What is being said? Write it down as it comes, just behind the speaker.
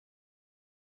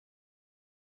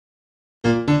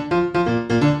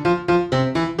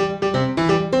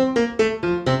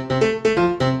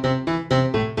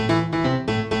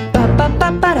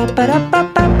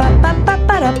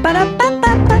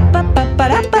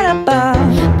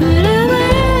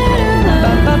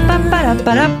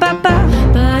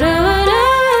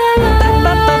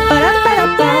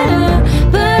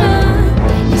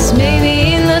Yes,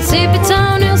 maybe in that sleepy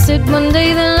town he'll sit one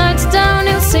day, the lights down,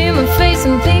 he'll see my face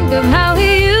and think of how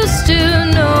he used to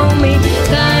know me.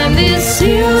 Climb these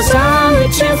hills, I'm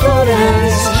reaching for the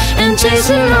heights and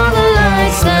chasing all the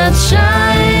lights that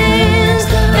shine.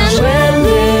 And when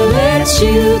they let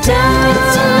you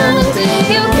down,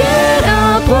 you'll get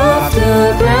up off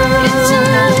the ground.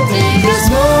 This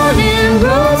morning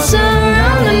rolls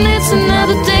around and it's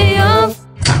another day of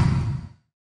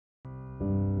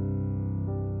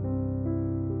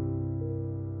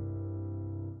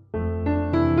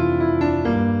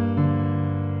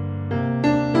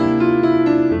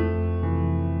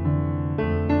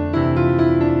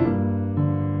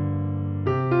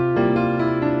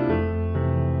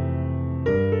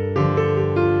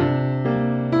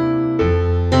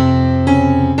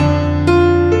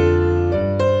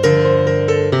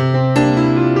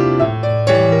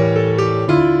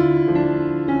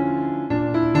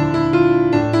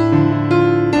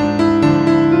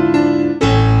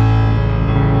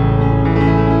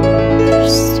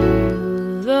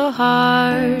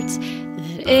hearts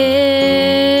that ache.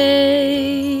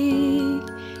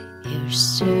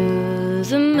 Here's to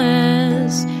the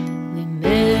mess we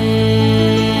made.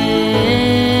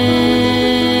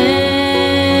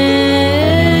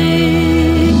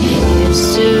 Here's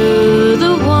to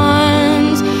the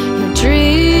ones who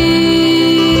dream,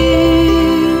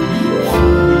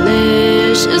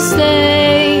 foolish as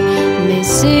they may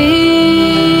seem.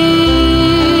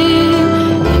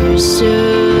 Here's to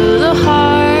the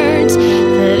hearts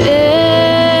that ache.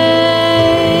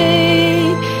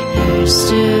 Here's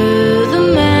to the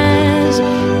mess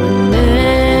we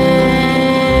make.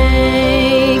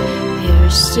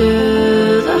 Here's to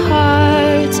the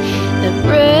hearts that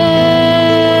break.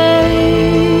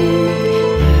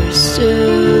 Here's to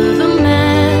the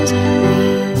mess we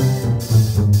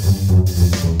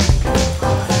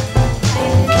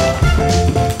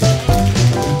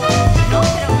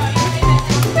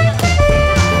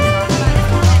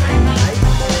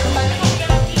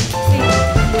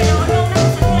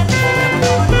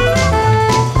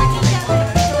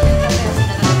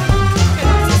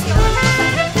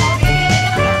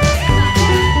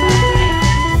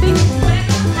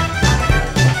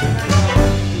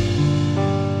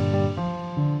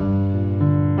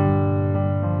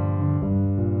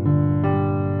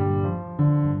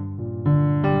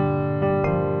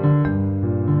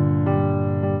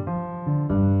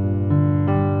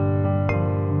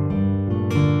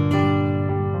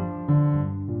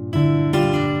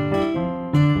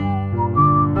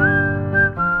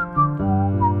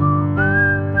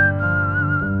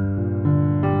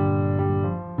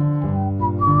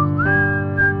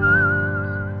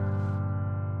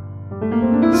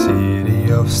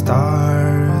City of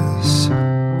stars,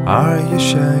 are you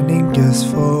shining just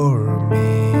for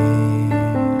me?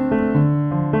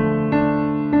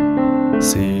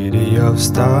 City of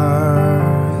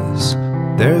stars,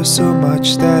 there's so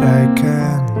much that I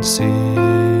can see.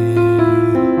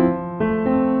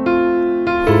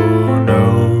 Who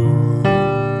knows?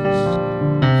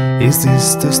 Is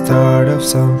this the start of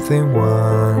something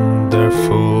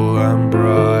wonderful and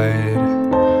bright?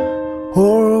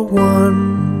 Or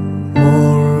one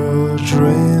more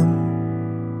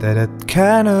dream that I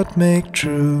cannot make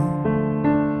true?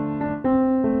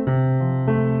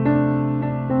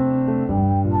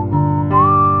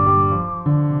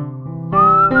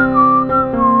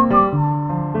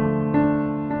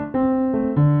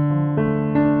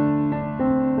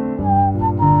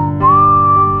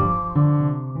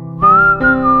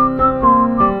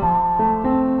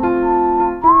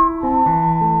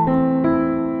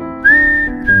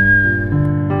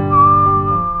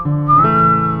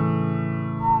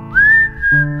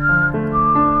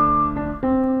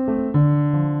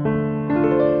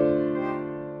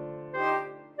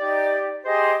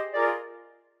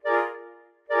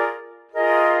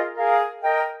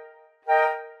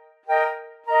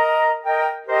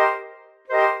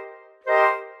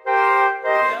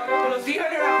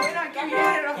 Enhorabuena, qué bien,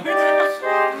 enhorabuena.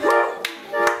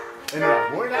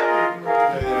 Enhorabuena.